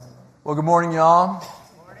Well, good morning, y'all.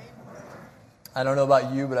 I don't know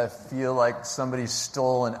about you, but I feel like somebody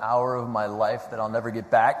stole an hour of my life that I'll never get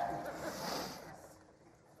back.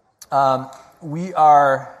 We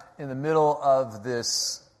are in the middle of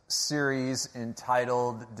this series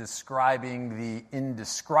entitled Describing the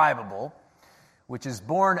Indescribable, which is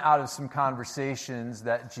born out of some conversations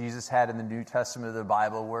that Jesus had in the New Testament of the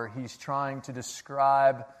Bible, where he's trying to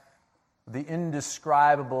describe the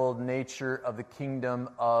indescribable nature of the kingdom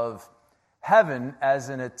of heaven as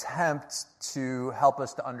an attempt to help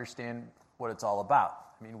us to understand what it's all about.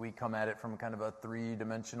 I mean, we come at it from kind of a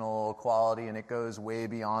three-dimensional quality, and it goes way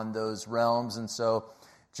beyond those realms. And so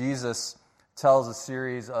Jesus tells a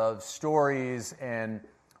series of stories and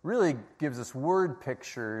really gives us word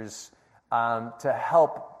pictures to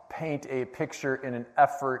help paint a picture in an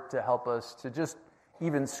effort to help us to just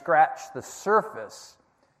even scratch the surface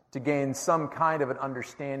to gain some kind of an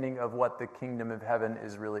understanding of what the kingdom of heaven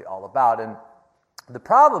is really all about. And the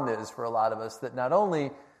problem is for a lot of us that not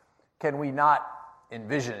only can we not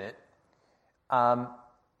envision it,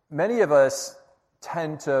 many of us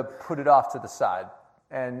tend to put it off to the side.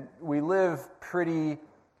 And we live pretty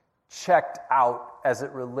checked out as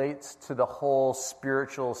it relates to the whole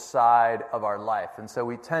spiritual side of our life. And so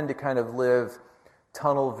we tend to kind of live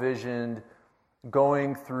tunnel visioned,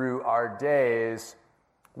 going through our days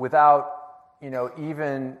without,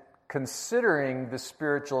 even considering the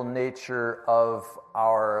spiritual nature of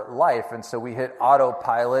our life. And so we hit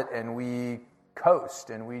autopilot and we coast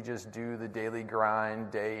and we just do the daily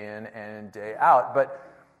grind day in and day out. But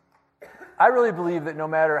I really believe that no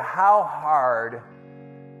matter how hard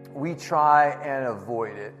we try and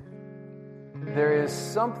avoid it, there is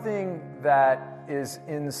something that is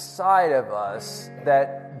inside of us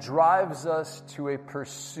that drives us to a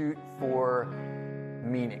pursuit for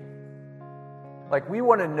meaning. Like, we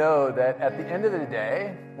want to know that at the end of the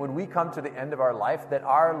day, when we come to the end of our life, that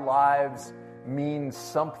our lives mean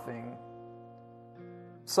something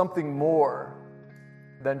more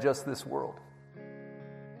than just this world.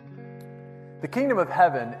 The kingdom of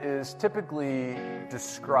heaven is typically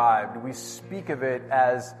described, we speak of it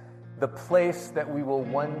as the place that we will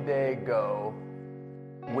one day go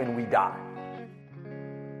when we die.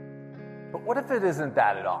 But what if it isn't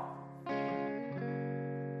that at all?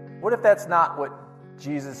 What if that's not what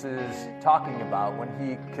Jesus is talking about when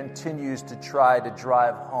he continues to try to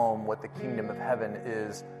drive home what the kingdom of heaven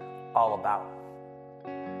is all about?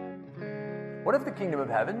 What if the kingdom of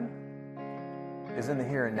heaven is in the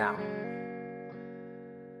here and now?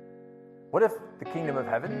 What if the kingdom of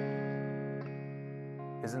heaven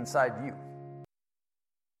is inside you?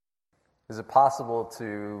 Is it possible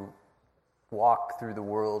to walk through the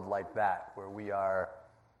world like that, where we are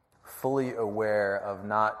fully aware of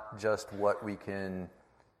not just what we can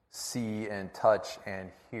see and touch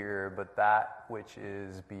and hear, but that which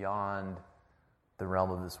is beyond the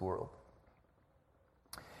realm of this world?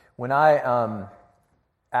 When I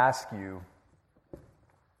ask you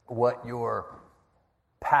what your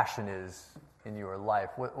passion is in your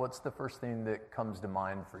life, what's the first thing that comes to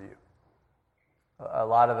mind for you? A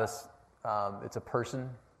lot of us, it's a person.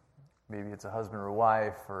 Maybe it's a husband or a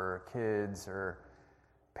wife or kids or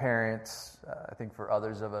parents. I think for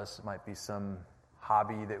others of us, it might be some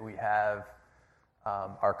hobby that we have,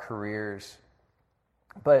 our careers.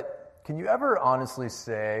 But can you ever honestly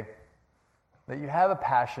say that you have a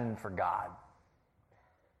passion for God?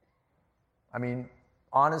 I mean,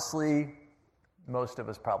 honestly, most of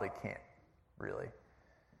us probably can't, really.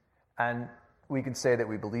 And we can say that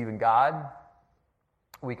we believe in God.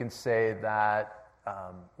 We can say that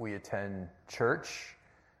we attend church,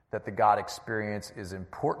 that the God experience is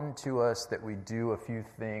important to us, that we do a few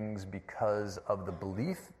things because of the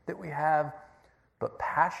belief that we have. But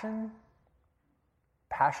passion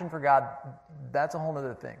for God, that's a whole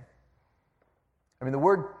other thing. I mean, the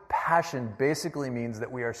word passion basically means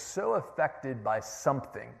that we are so affected by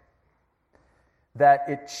something that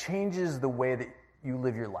it changes the way that you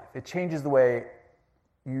live your life. It changes the way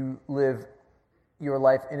you live your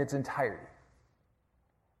life in its entirety.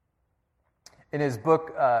 In his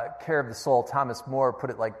book, Care of the Soul, Thomas More put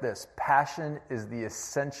it like this: passion is the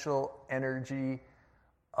essential energy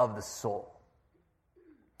of the soul.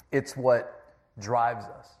 It's what drives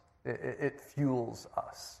us. It fuels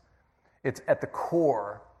us. It's at the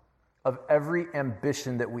core of every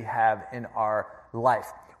ambition that we have in our life.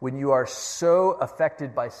 When you are so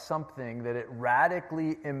affected by something that it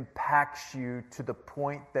radically impacts you to the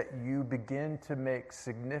point that you begin to make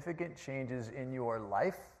significant changes in your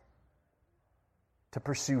life to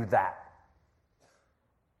pursue that.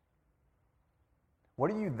 What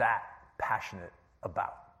are you that passionate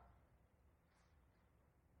about?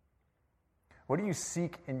 What do you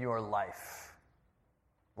seek in your life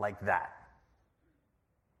like that?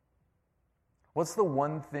 What's the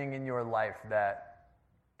one thing in your life that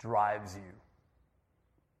drives you,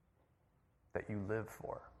 that you live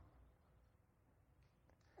for?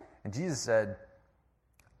 And Jesus said,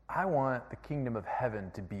 I want the kingdom of heaven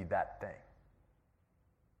to be that thing.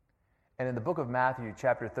 And in the book of Matthew,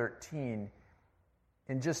 chapter 13,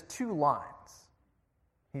 in just 2 lines,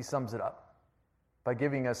 he sums it up by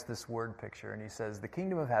giving us this word picture. And he says, the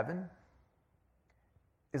kingdom of heaven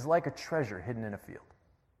is like a treasure hidden in a field.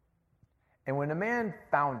 And when a man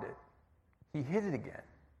found it, he hid it again.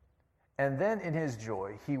 And then in his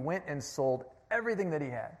joy, he went and sold everything that he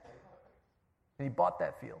had. And he bought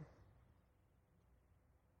that field.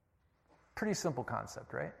 Pretty simple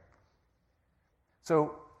concept, right?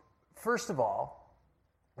 So, first of all,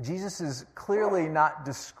 Jesus is clearly not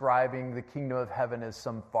describing the kingdom of heaven as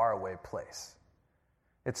some faraway place.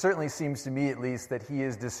 It certainly seems to me, at least, that he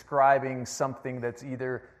is describing something that's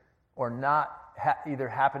either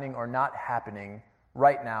happening or not happening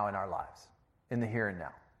right now in our lives, in the here and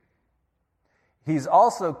now. He's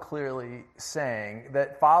also clearly saying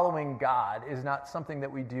that following God is not something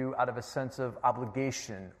that we do out of a sense of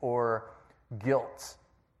obligation or guilt.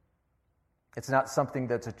 It's not something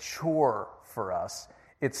that's a chore for us.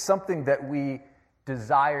 It's something that we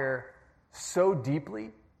desire so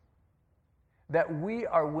deeply that we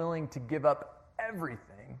are willing to give up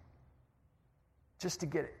everything just to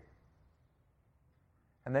get it.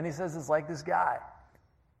 And then he says it's like this guy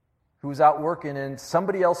who was out working in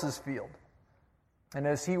somebody else's field. And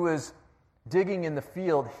as he was digging in the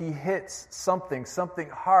field, he hits something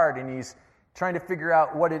hard, and he's trying to figure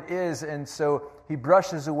out what it is. And so he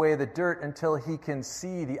brushes away the dirt until he can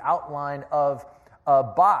see the outline of a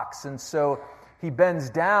box. And so he bends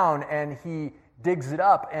down and he digs it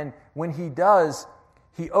up. And when he does,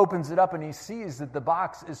 he opens it up and he sees that the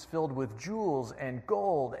box is filled with jewels and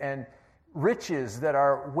gold and riches that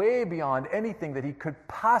are way beyond anything that he could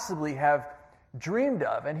possibly have dreamed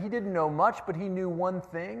of. And he didn't know much, but he knew one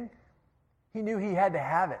thing. He knew he had to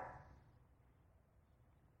have it.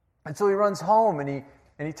 And so he runs home and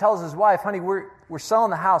he tells his wife, honey, we're selling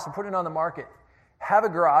the house. We're putting it on the market. Have a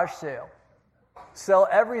garage sale. Sell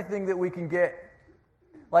everything that we can get.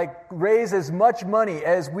 Like, raise as much money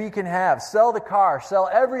as we can have. Sell the car. Sell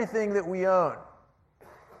everything that we own.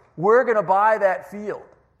 We're going to buy that field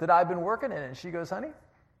that I've been working in. And she goes, honey,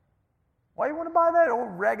 why do you want to buy that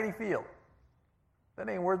old raggedy field? That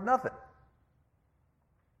ain't worth nothing.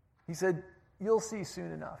 He said, you'll see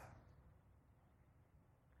soon enough.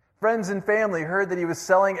 Friends and family heard that he was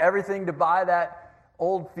selling everything to buy that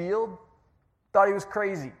old field, thought he was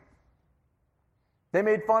crazy. They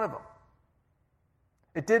made fun of him.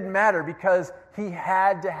 It didn't matter because he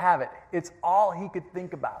had to have it. It's all he could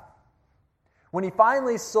think about. When he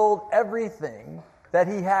finally sold everything that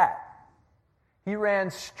he had, he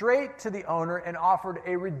ran straight to the owner and offered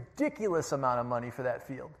a ridiculous amount of money for that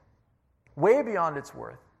field, way beyond its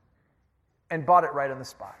worth, and bought it right on the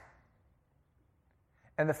spot.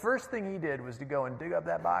 And the first thing he did was to go and dig up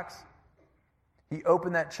that box. He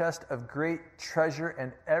opened that chest of great treasure,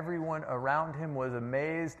 and everyone around him was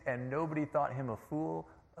amazed, and nobody thought him a fool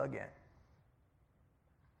again.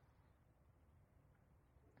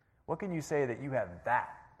 What can you say that you have that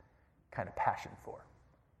kind of passion for?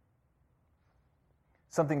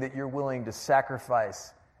 Something that you're willing to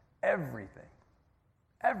sacrifice everything,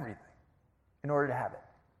 in order to have it.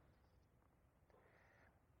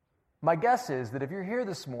 My guess is that if you're here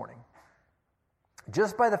this morning,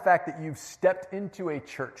 just by the fact that you've stepped into a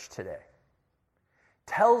church today,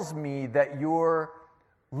 tells me that you're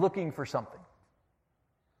looking for something.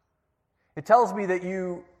 It tells me that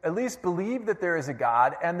you at least believe that there is a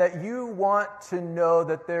God and that you want to know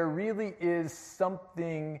that there really is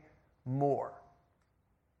something more.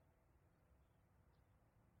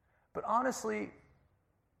 But honestly,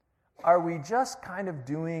 are we just kind of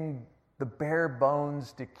doing the bare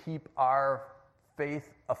bones to keep our faith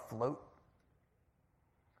afloat?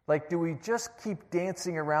 Like, do we just keep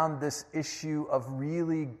dancing around this issue of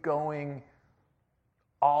really going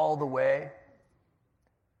all the way,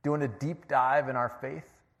 doing a deep dive in our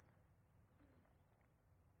faith?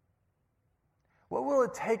 What will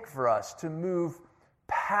it take for us to move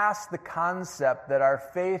past the concept that our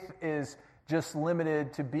faith is just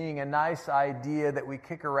limited to being a nice idea that we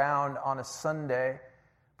kick around on a Sunday,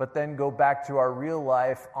 but then go back to our real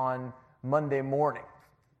life on Monday morning?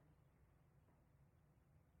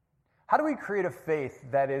 How do we create a faith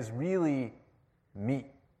that is really me,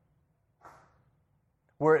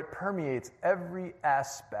 where it permeates every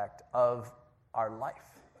aspect of our life?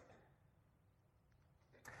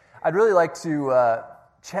 I'd really like to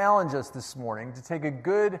challenge us this morning to take a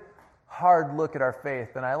good, hard look at our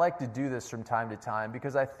faith. And I like to do this from time to time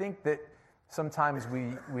because I think that sometimes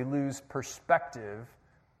we lose perspective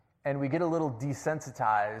and we get a little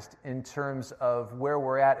desensitized in terms of where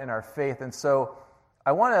we're at in our faith. And so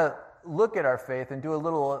I want to look at our faith and do a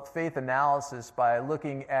little faith analysis by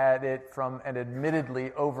looking at it from an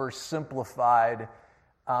admittedly oversimplified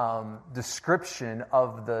description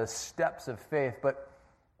of the steps of faith. But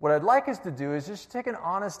what I'd like us to do is just take an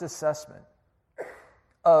honest assessment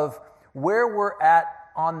of where we're at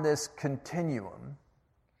on this continuum,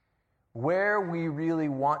 where we really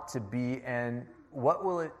want to be, and what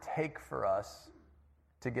will it take for us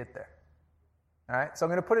to get there. All right, so I'm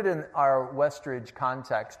going to put it in our Westridge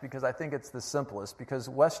context because I think it's the simplest, because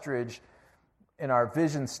Westridge, in our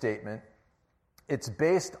vision statement, it's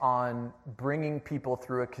based on bringing people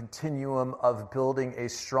through a continuum of building a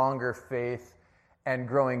stronger faith and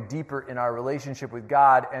growing deeper in our relationship with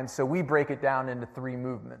God. And so we break it down into 3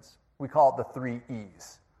 movements. We call it the 3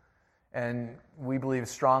 E's. And we believe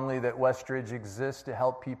strongly that Westridge exists to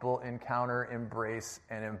help people encounter, embrace,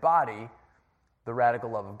 and embody the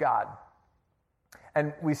radical love of God.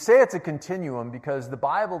 And we say it's a continuum because the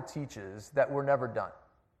Bible teaches that we're never done,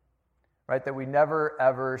 right? That we never,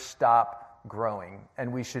 ever stop growing.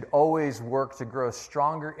 And we should always work to grow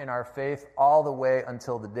stronger in our faith all the way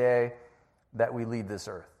until the day that we leave this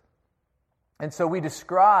earth. And so we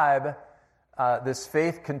describe this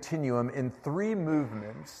faith continuum in 3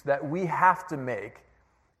 movements that we have to make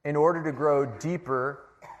in order to grow deeper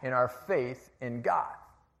in our faith in God.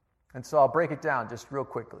 And so I'll break it down just real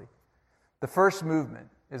quickly. The first movement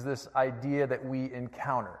is this idea that we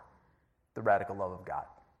encounter the radical love of God.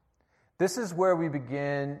 This is where we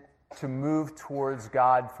begin to move towards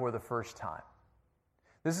God for the first time.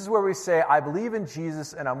 This is where we say, I believe in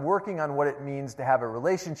Jesus and I'm working on what it means to have a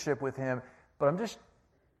relationship with Him, but I'm just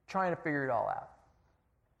trying to figure it all out.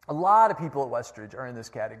 A lot of people at Westridge are in this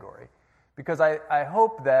category because I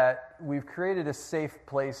hope that we've created a safe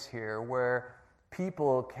place here where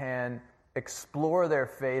people can explore their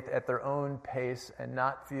faith at their own pace and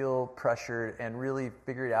not feel pressured and really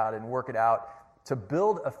figure it out and work it out to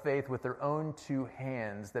build a faith with their own 2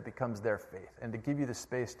 hands that becomes their faith, and to give you the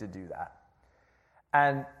space to do that.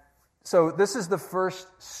 And so this is the first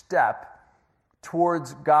step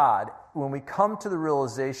towards God when we come to the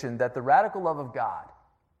realization that the radical love of God,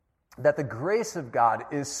 that the grace of God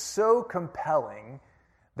is so compelling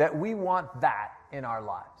that we want that in our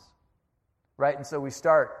lives, right? And so we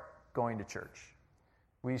start going to church.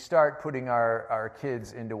 We start putting our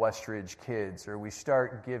kids into Westridge Kids, or we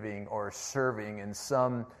start giving or serving in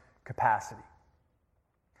some capacity.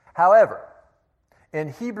 However,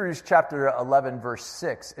 in Hebrews chapter 11, verse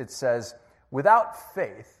 6, it says, without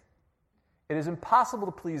faith, it is impossible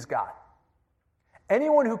to please God.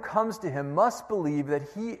 Anyone who comes to Him must believe that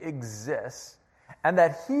He exists and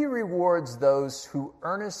that He rewards those who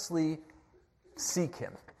earnestly seek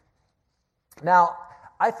Him. Now,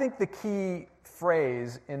 I think the key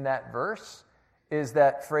phrase in that verse is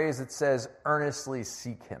that phrase that says, earnestly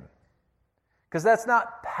seek Him. Because that's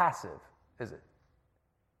not passive, is it?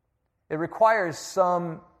 It requires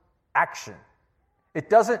some action. It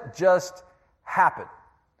doesn't just happen.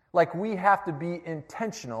 Like, we have to be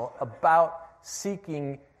intentional about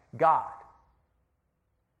seeking God.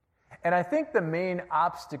 And I think the main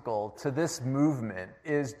obstacle to this movement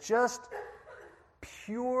is just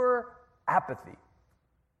pure apathy.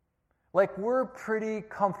 Like, we're pretty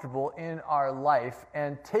comfortable in our life,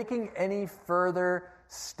 and taking any further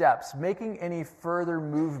steps, making any further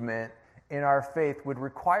movement in our faith would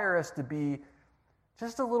require us to be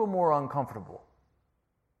just a little more uncomfortable.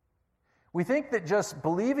 We think that just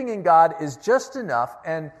believing in God is just enough,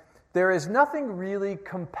 and there is nothing really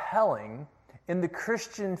compelling in the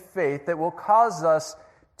Christian faith that will cause us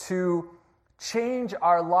to change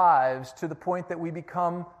our lives to the point that we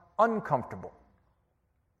become uncomfortable.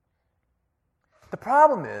 The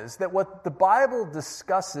problem is that what the Bible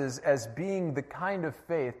discusses as being the kind of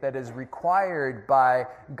faith that is required by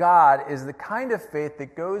God is the kind of faith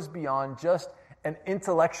that goes beyond just an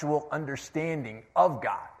intellectual understanding of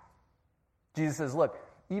God. Jesus says, look,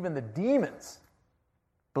 even the demons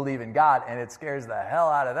believe in God, and it scares the hell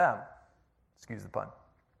out of them. Excuse the pun.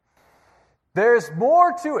 There's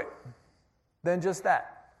more to it than just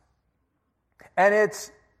that. And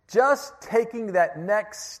it's just taking that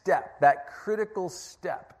next step, that critical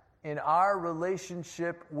step in our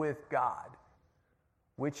relationship with God,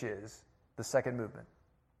 which is the second movement,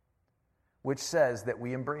 which says that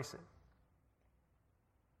we embrace it.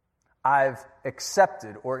 I've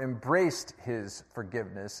accepted or embraced his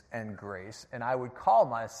forgiveness and grace, and I would call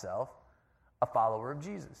myself a follower of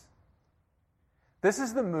Jesus. This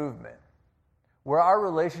is the movement where our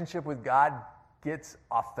relationship with God gets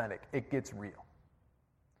authentic. It gets real.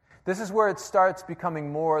 This is where it starts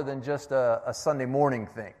becoming more than just a Sunday morning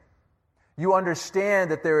thing. You understand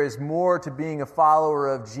that there is more to being a follower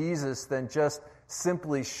of Jesus than just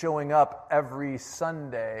simply showing up every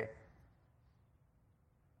Sunday.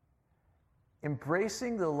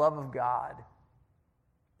 Embracing the love of God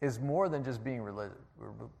is more than just being religious.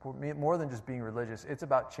 More than just being religious, it's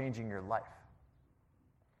about changing your life.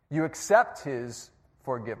 You accept his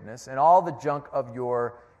forgiveness and all the junk of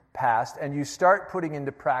your past, and you start putting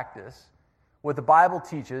into practice what the Bible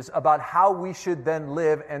teaches about how we should then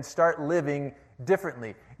live and start living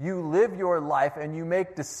differently. You live your life and you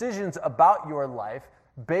make decisions about your life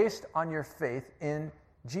based on your faith in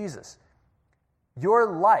Jesus.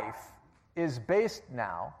 Your life is based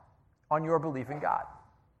now on your belief in God.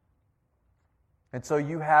 And so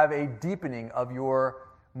you have a deepening of your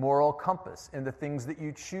moral compass in the things that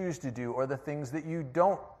you choose to do or the things that you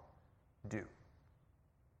don't do.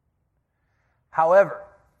 However,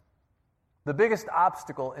 the biggest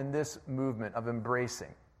obstacle in this movement of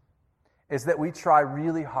embracing is that we try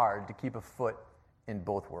really hard to keep a foot in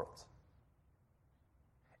both worlds.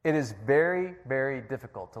 It is very, very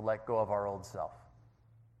difficult to let go of our old self.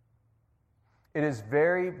 It is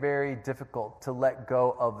very, very difficult to let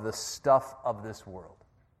go of the stuff of this world.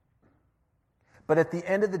 But at the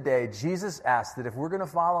end of the day, Jesus asked that if we're going to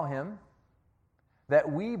follow him, that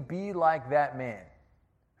we be like that man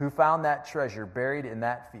who found that treasure buried in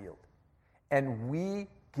that field. And we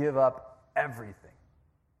give up everything.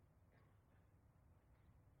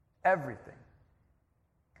 Everything.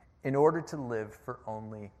 In order to live for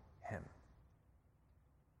only him.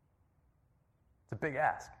 It's a big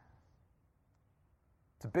ask.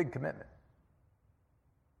 It's a big commitment.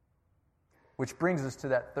 Which brings us to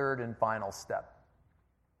that third and final step.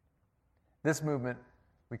 This movement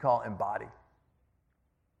we call embody.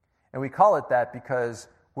 And we call it that because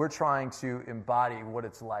we're trying to embody what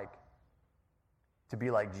it's like to be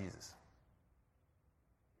like Jesus.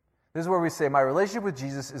 This is where we say, my relationship with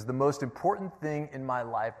Jesus is the most important thing in my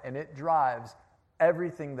life, and it drives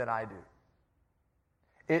everything that I do.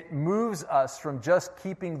 It moves us from just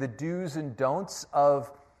keeping the do's and don'ts of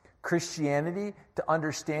Christianity to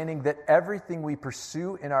understanding that everything we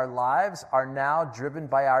pursue in our lives are now driven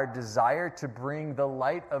by our desire to bring the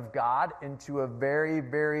light of God into a very,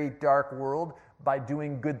 very dark world by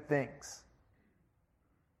doing good things.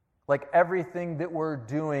 Like everything that we're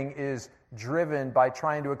doing is driven by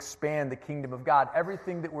trying to expand the kingdom of God.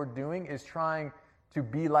 Everything that we're doing is trying to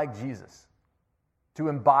be like Jesus, to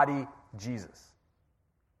embody Jesus.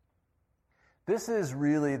 This is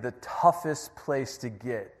really the toughest place to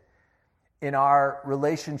get in our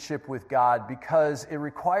relationship with God because it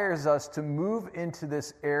requires us to move into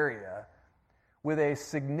this area with a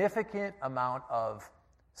significant amount of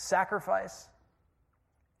sacrifice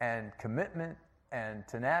and commitment and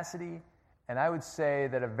tenacity, and I would say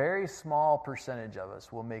that a very small percentage of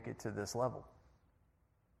us will make it to this level.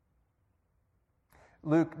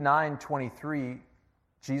 Luke 9:23,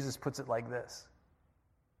 Jesus puts it like this: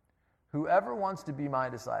 whoever wants to be my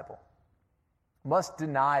disciple must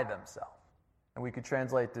deny themselves. And we could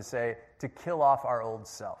translate to say, to kill off our old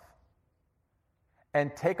self.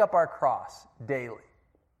 And take up our cross daily.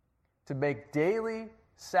 To make daily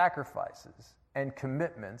sacrifices and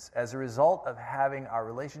commitments as a result of having our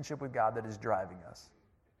relationship with God that is driving us.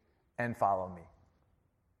 And follow me.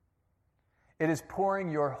 It is pouring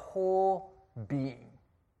your whole being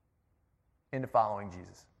into following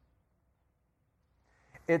Jesus.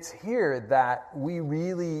 It's here that we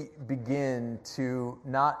really begin to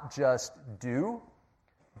not just do,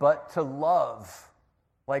 but to love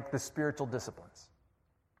like the spiritual disciplines.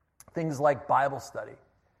 Things like Bible study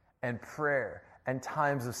and prayer and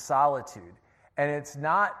times of solitude. And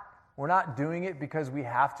we're not doing it because we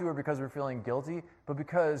have to or because we're feeling guilty, but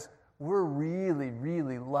because we're really,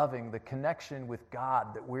 really loving the connection with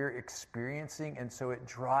God that we're experiencing, and so it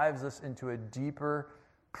drives us into a deeper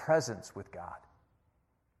presence with God.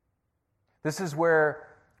 This is where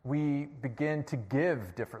we begin to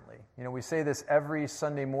give differently. You know, we say this every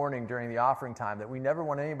Sunday morning during the offering time, that we never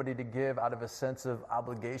want anybody to give out of a sense of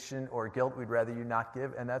obligation or guilt. We'd rather you not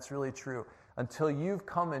give, and that's really true. Until you've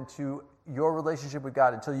come into your relationship with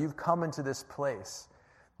God, until you've come into this place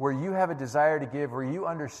where you have a desire to give, where you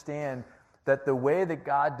understand that the way that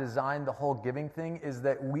God designed the whole giving thing is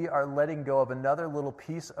that we are letting go of another little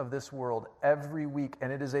piece of this world every week,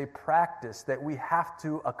 and it is a practice that we have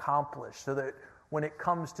to accomplish so that when it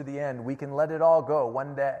comes to the end. We can let it all go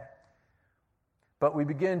one day. But we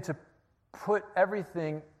begin to put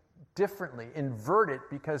everything differently, invert it,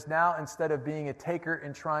 because now instead of being a taker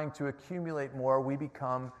and trying to accumulate more, we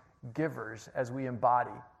become givers as we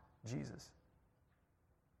embody Jesus.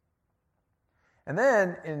 And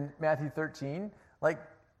then in Matthew 13,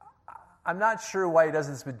 I'm not sure why he does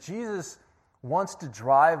this, but Jesus wants to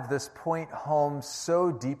drive this point home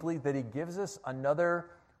so deeply that he gives us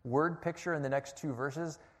another word picture in the next two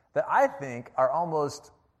verses that I think are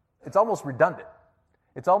almost redundant.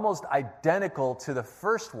 It's almost identical to the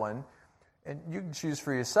first one, and you can choose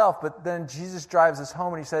for yourself, but then Jesus drives us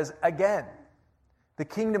home and he says, again, the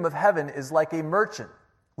kingdom of heaven is like a merchant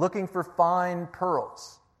looking for fine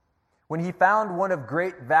pearls. When he found one of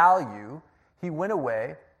great value, he went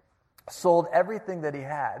away, sold everything that he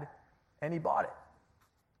had, and he bought it.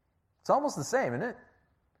 It's almost the same, isn't it?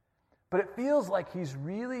 But it feels like he's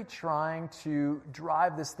really trying to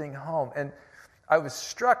drive this thing home. And I was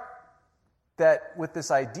struck that with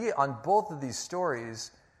this idea on both of these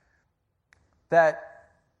stories, that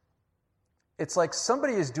it's like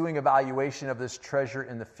somebody is doing evaluation of this treasure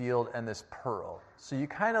in the field and this pearl. So you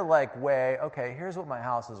kind of weigh, okay, here's what my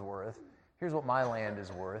house is worth. Here's what my land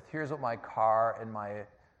is worth. Here's what my car and my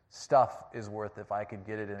stuff is worth if I could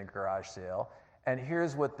get it in a garage sale. And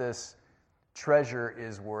here's what this treasure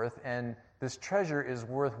is worth. And this treasure is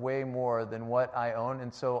worth way more than what I own.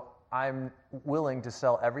 And so I'm willing to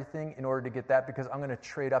sell everything in order to get that because I'm going to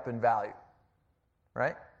trade up in value.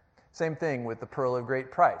 Right? Same thing with the pearl of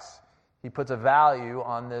great price. He puts a value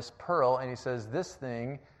on this pearl and he says, this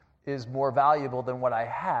thing is more valuable than what I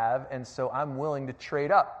have, and so I'm willing to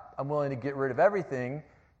trade up. I'm willing to get rid of everything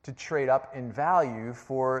to trade up in value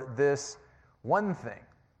for this one thing.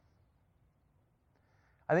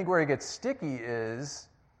 I think where it gets sticky is,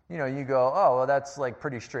 you go, oh, well, that's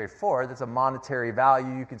pretty straightforward. That's a monetary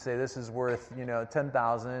value. You can say this is worth,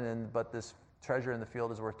 10,000, but this treasure in the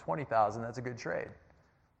field is worth 20,000. That's a good trade.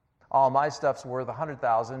 All my stuff's worth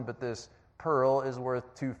 100,000, but this pearl is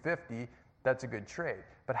worth 250. That's a good trade.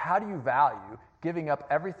 But how do you value giving up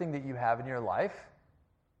everything that you have in your life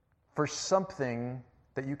for something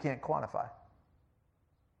that you can't quantify?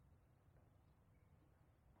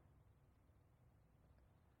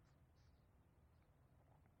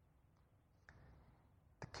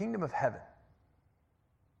 The kingdom of heaven,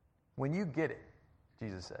 when you get it,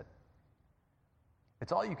 Jesus said,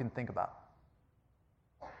 it's all you can think about.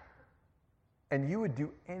 And you would do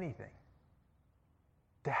anything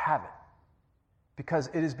to have it because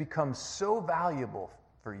it has become so valuable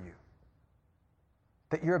for you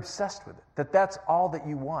that you're obsessed with it, that's all that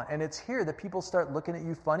you want. And it's here that people start looking at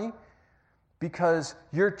you funny because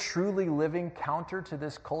you're truly living counter to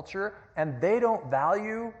this culture and they don't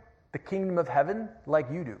value the kingdom of heaven like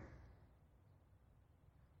you do.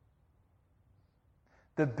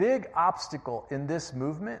 The big obstacle in this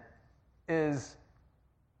movement is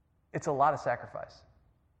it's a lot of sacrifice.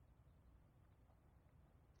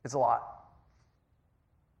 It's a lot.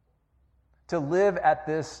 To live at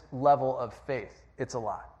this level of faith, it's a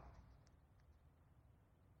lot.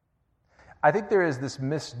 I think there is this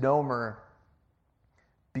misnomer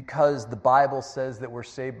because the Bible says that we're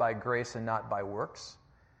saved by grace and not by works,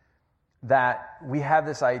 that we have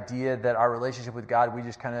this idea that our relationship with God, we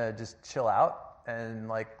just kind of just chill out and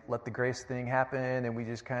let the grace thing happen and we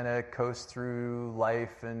just kind of coast through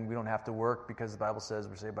life and we don't have to work because the Bible says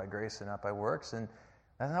we're saved by grace and not by works. And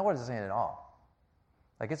that's not what it's saying at all.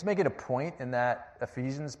 It's making a point in that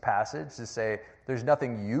Ephesians passage to say there's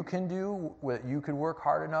nothing you can do, you could work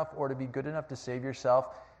hard enough or to be good enough to save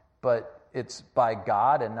yourself, but it's by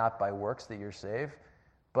God and not by works that you're saved.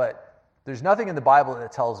 But there's nothing in the Bible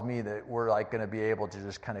that tells me that we're going to be able to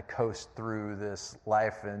just kind of coast through this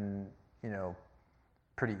life and,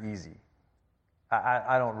 pretty easy.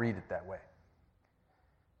 I don't read it that way.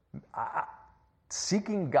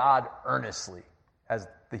 Seeking God earnestly, as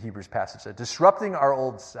the Hebrews passage said, disrupting our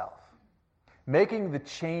old self, making the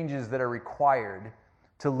changes that are required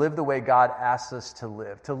to live the way God asks us to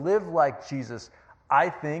live like Jesus, I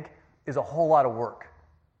think is a whole lot of work.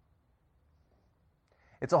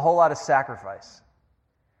 It's a whole lot of sacrifice.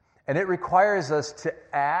 And it requires us to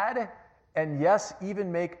add and yes,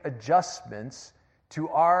 even make adjustments to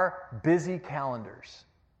our busy calendars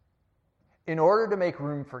in order to make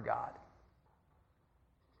room for God.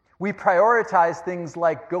 We prioritize things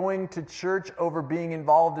like going to church over being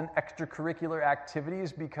involved in extracurricular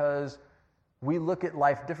activities because we look at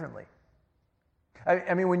life differently.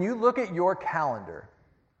 I mean, when you look at your calendar,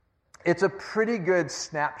 it's a pretty good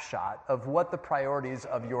snapshot of what the priorities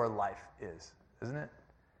of your life is, isn't it?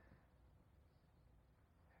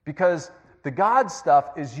 Because the God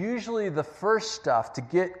stuff is usually the first stuff to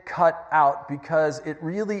get cut out because it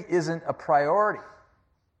really isn't a priority.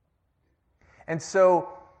 And so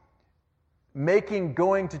making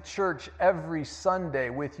going to church every Sunday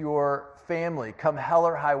with your family, come hell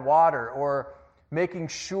or high water, or making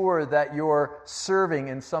sure that you're serving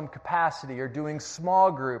in some capacity or doing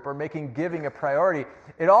small group or making giving a priority,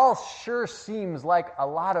 it all sure seems like a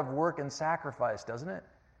lot of work and sacrifice, doesn't it?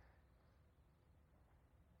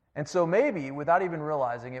 And so maybe, without even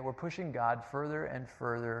realizing it, we're pushing God further and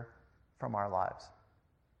further from our lives.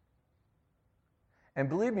 And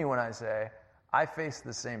believe me when I say, I face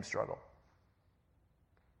the same struggle.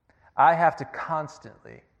 I have to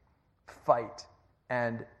constantly fight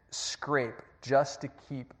and scrape just to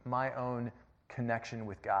keep my own connection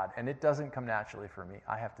with God. And it doesn't come naturally for me,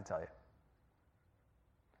 I have to tell you.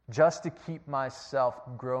 Just to keep myself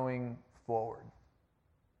growing forward.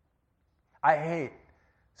 I hate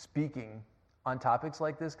speaking on topics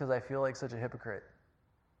like this because I feel like such a hypocrite.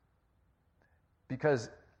 Because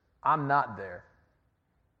I'm not there.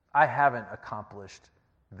 I haven't accomplished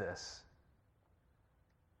this.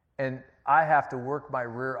 And I have to work my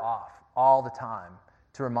rear off all the time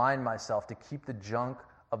to remind myself to keep the junk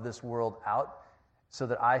of this world out so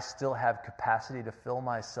that I still have capacity to fill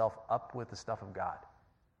myself up with the stuff of God.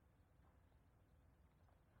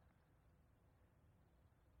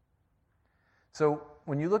 So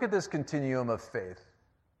when you look at this continuum of faith,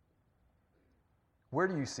 where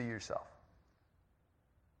do you see yourself?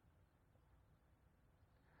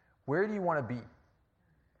 Where do you want to be?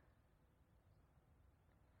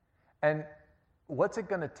 And what's it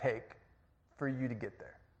going to take for you to get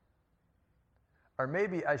there? Or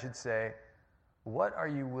maybe I should say, what are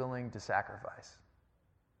you willing to sacrifice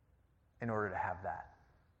in order to have that?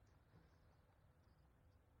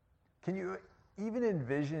 Can you even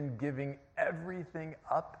envision giving everything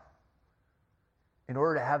up in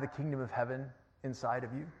order to have the kingdom of heaven inside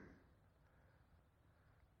of you?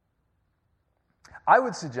 I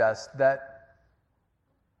would suggest that,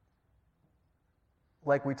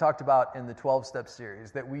 like we talked about in the 12-step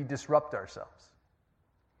series, that we disrupt ourselves.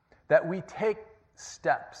 That we take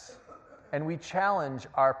steps and we challenge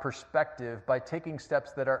our perspective by taking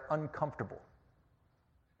steps that are uncomfortable.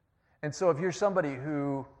 And so if you're somebody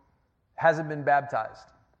who hasn't been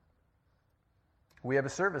baptized, we have a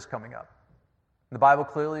service coming up. The Bible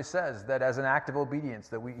clearly says that as an act of obedience,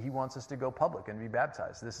 that He wants us to go public and be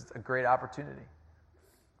baptized. This is a great opportunity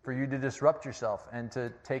for you to disrupt yourself and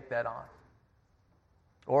to take that on.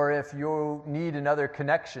 Or if you need another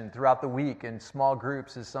connection throughout the week in small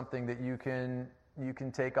groups is something that you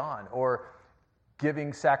can take on. Or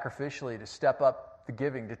giving sacrificially, to step up the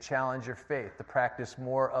giving, to challenge your faith, to practice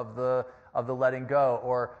more of the letting go.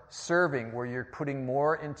 Or serving, where you're putting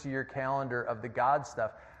more into your calendar of the God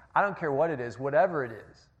stuff. I don't care what it is, whatever it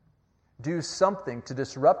is. Do something to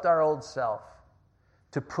disrupt our old self,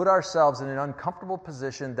 to put ourselves in an uncomfortable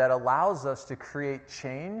position that allows us to create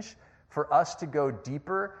change for us to go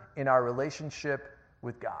deeper in our relationship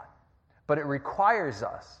with God. But it requires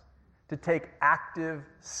us to take active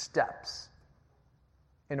steps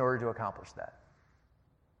in order to accomplish that.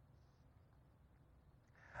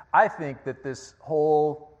 I think that this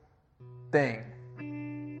whole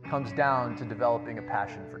thing comes down to developing a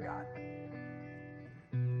passion for God.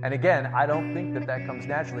 And again, I don't think that comes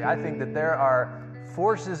naturally. I think that there are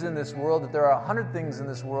forces in this world, that there are 100 things in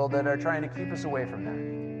this world that are trying to keep us away from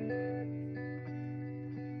that.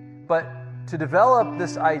 But to develop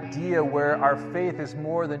this idea where our faith is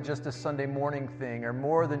more than just a Sunday morning thing, or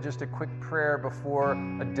more than just a quick prayer before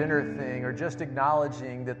a dinner thing, or just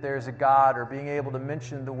acknowledging that there's a God, or being able to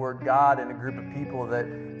mention the word God in a group of people that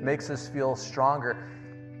makes us feel stronger.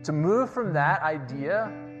 To move from that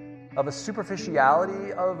idea of a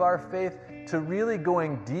superficiality of our faith to really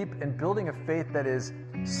going deep and building a faith that is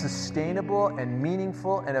sustainable and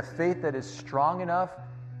meaningful, and a faith that is strong enough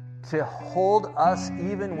to hold us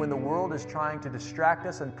even when the world is trying to distract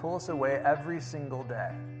us and pull us away every single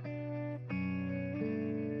day.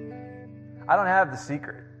 I don't have the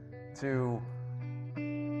secret to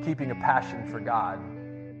keeping a passion for God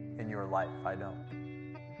in your life. I don't.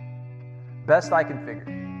 Best I can figure,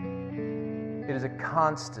 it is a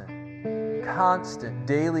constant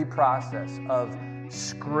daily process of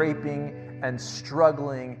scraping and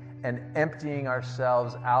struggling and emptying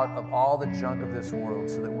ourselves out of all the junk of this world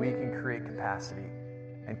so that we can create capacity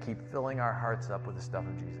and keep filling our hearts up with the stuff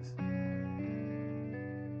of Jesus.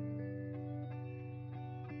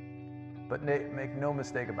 But make no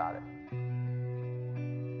mistake about it.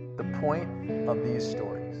 The point of these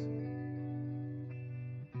stories,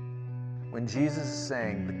 when Jesus is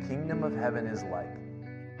saying the kingdom of heaven is like,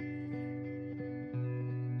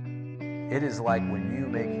 It is like when you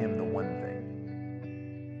make him the one thing.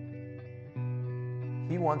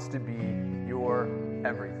 He wants to be your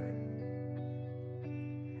everything.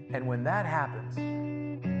 And when that happens,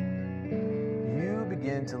 you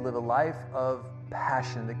begin to live a life of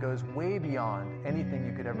passion that goes way beyond anything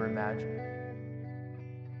you could ever imagine.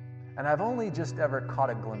 And I've only just ever caught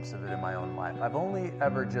a glimpse of it in my own life. I've only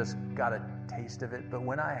ever just got a taste of it, but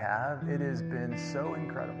when I have, it has been so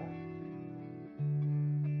incredible.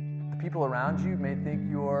 The people around you may think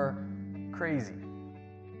you're crazy,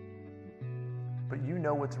 but you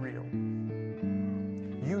know what's real.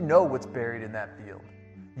 You know what's buried in that field.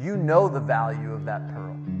 You know the value of that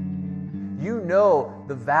pearl. You know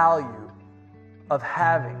the value of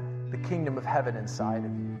having the kingdom of heaven inside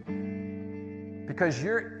of you. Because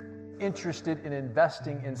you're interested in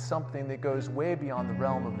investing in something that goes way beyond the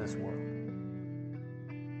realm of this world.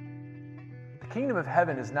 The kingdom of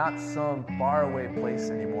heaven is not some faraway place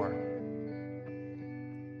anymore.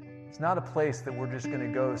 It's not a place that we're just going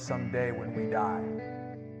to go someday when we die.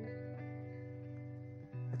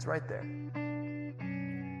 It's right there.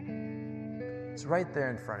 It's right there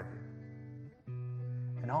in front of you.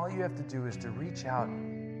 And all you have to do is to reach out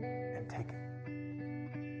and take it.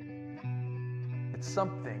 It's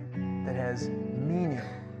something that has meaning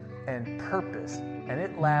and purpose, and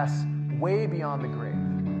it lasts way beyond the grave.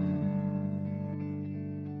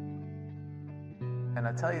 And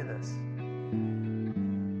I tell you this,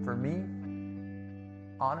 for me,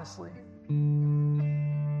 honestly,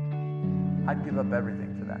 I'd give up everything